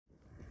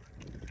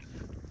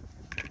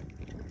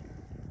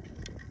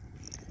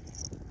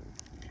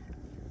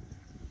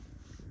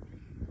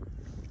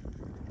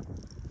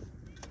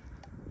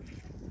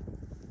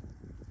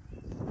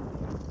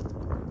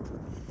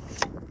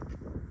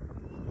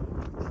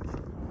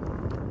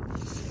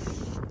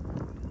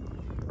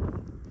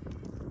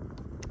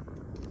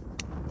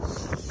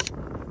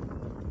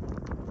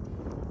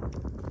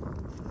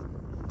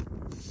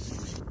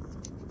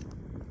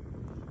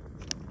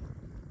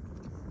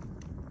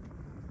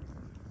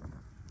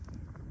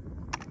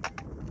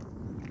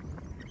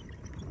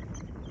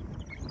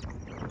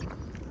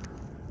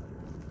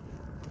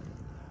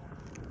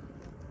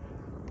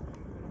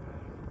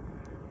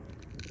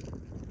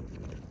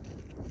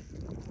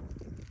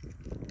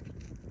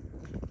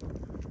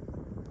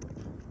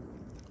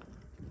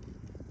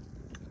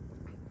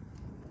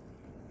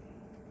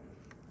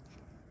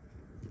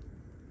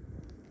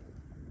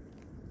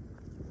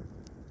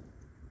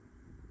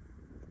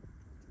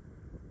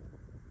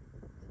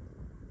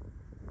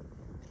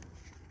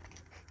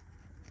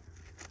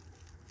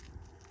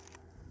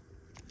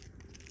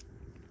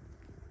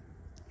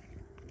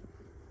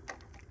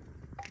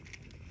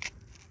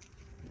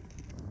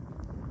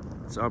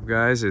What's up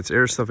guys, it's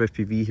Airstuff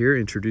FPV here,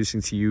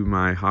 introducing to you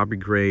my hobby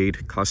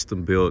grade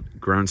custom built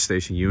ground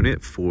station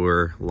unit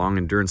for long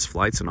endurance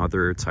flights and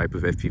other type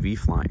of FPV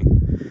flying.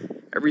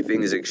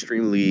 Everything is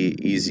extremely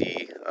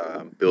easy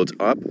built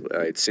up.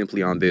 It's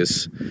simply on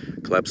this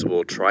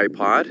collapsible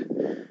tripod,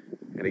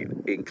 and it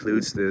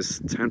includes this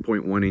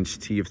 10.1 inch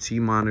TFT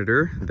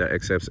monitor that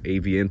accepts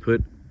AV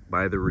input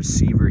by the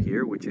receiver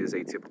here, which is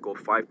a typical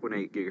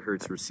 5.8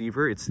 gigahertz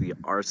receiver. It's the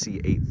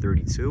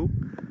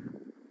RC832.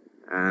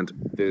 And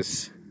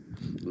this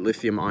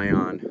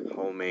lithium-ion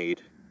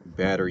homemade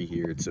battery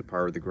here to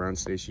power the ground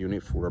station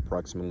unit for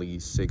approximately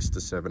 6 to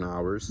 7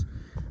 hours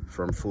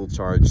from full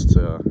charge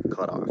to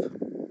cutoff.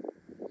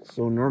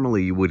 So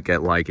normally you would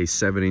get like a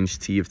 7-inch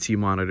TFT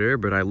monitor,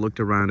 but I looked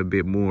around a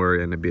bit more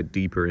and a bit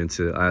deeper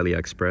into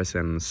AliExpress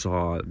and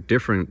saw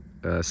different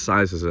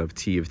sizes of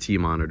TFT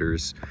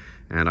monitors.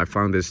 And I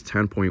found this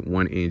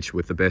 10.1 inch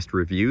with the best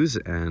reviews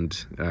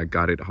and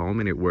got it home,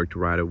 and it worked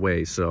right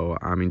away. So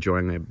I'm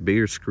enjoying a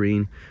bigger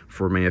screen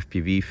for my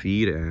FPV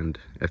feed and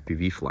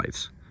FPV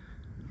flights.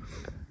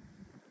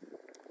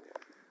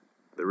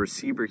 The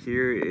receiver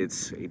here,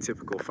 it's a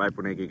typical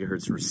 5.8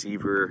 gigahertz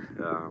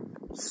receiver,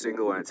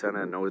 single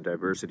antenna, no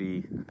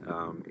diversity.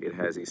 It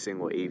has a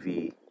single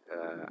AV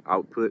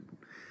output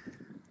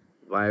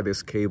via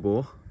this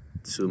cable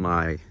to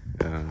my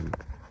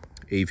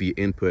AV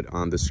input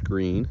on the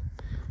screen.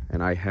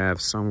 And I have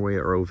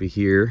somewhere over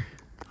here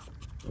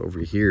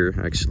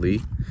actually,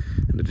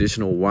 an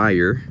additional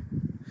wire,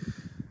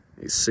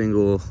 a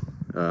single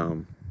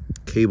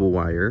cable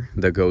wire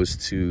that goes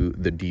to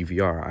the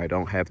DVR. I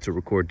don't have to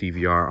record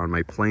DVR on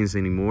my planes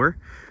anymore.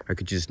 I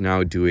could just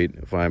now do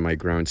it via my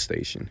ground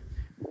station.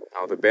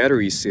 Now the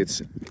battery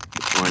sits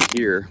on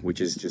here,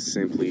 which is just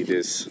simply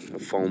this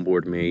foam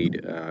board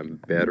made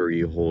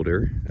battery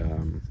holder,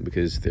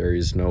 because there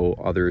is no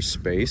other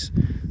space.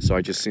 So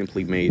I just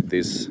simply made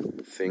this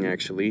thing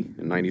actually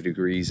 90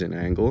 degrees in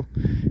angle,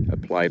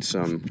 applied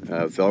some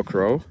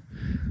Velcro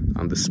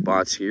on the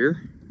spots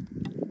here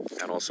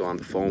and also on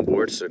the foam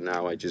board. So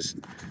now I just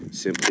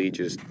simply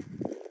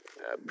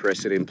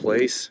press it in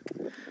place,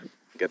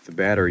 get the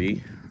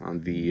battery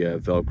on the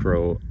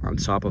Velcro on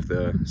top of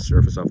the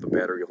surface of the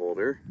battery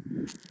holder,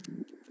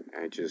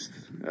 and just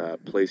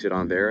place it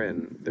on there,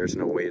 and there's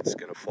no way it's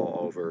gonna fall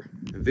over.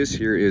 This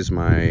here is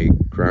my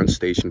ground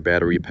station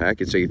battery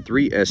pack. It's a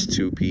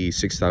 3S2P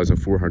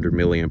 6400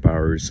 milliamp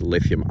hours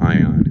lithium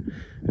ion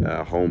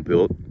home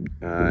built,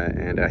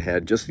 and I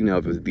had just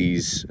enough of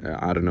these.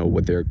 I don't know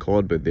what they're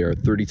called, but they are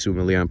 32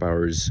 milliamp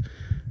hours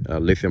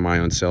lithium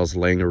ion cells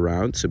laying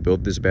around to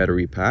build this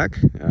battery pack,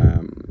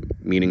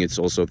 meaning it's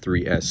also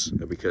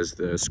 3S because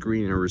the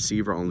screen and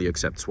receiver only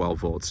accept 12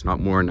 volts,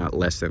 not more, not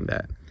less than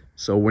that.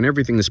 So when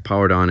everything is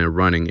powered on and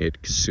running,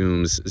 it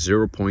consumes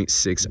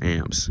 0.6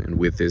 amps. And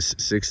with this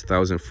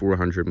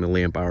 6,400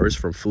 milliamp hours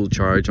from full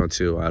charge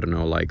until, I don't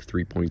know, like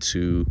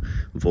 3.2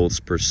 volts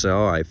per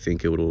cell, I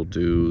think it will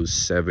do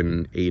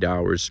 7-8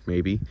 hours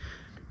maybe.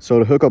 So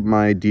to hook up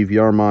my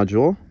DVR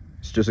module,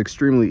 it's just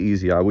extremely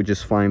easy. I would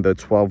just find the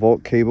 12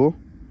 volt cable,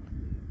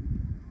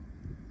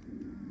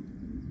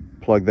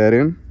 plug that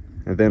in,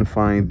 and then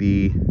find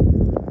the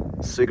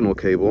signal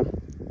cable,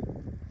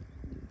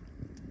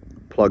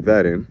 plug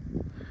that in.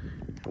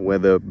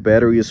 When the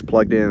battery is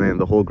plugged in and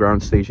the whole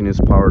ground station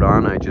is powered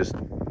on, I just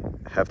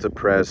have to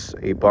press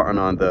a button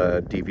on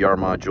the DVR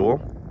module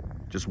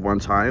just one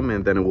time,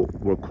 and then it will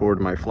record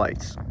my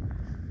flights.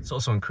 It's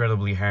also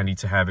incredibly handy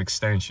to have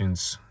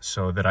extensions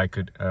so that I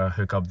could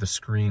hook up the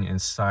screen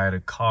inside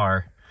a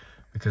car,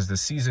 because the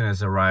season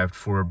has arrived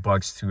for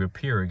bugs to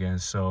appear again.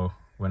 So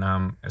when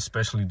I'm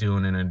especially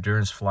doing an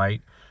endurance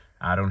flight,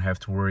 I don't have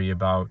to worry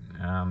about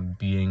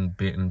being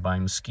bitten by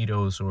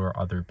mosquitoes or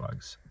other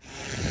bugs.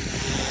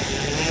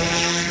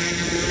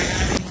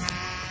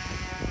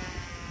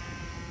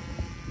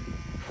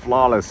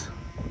 Flawless.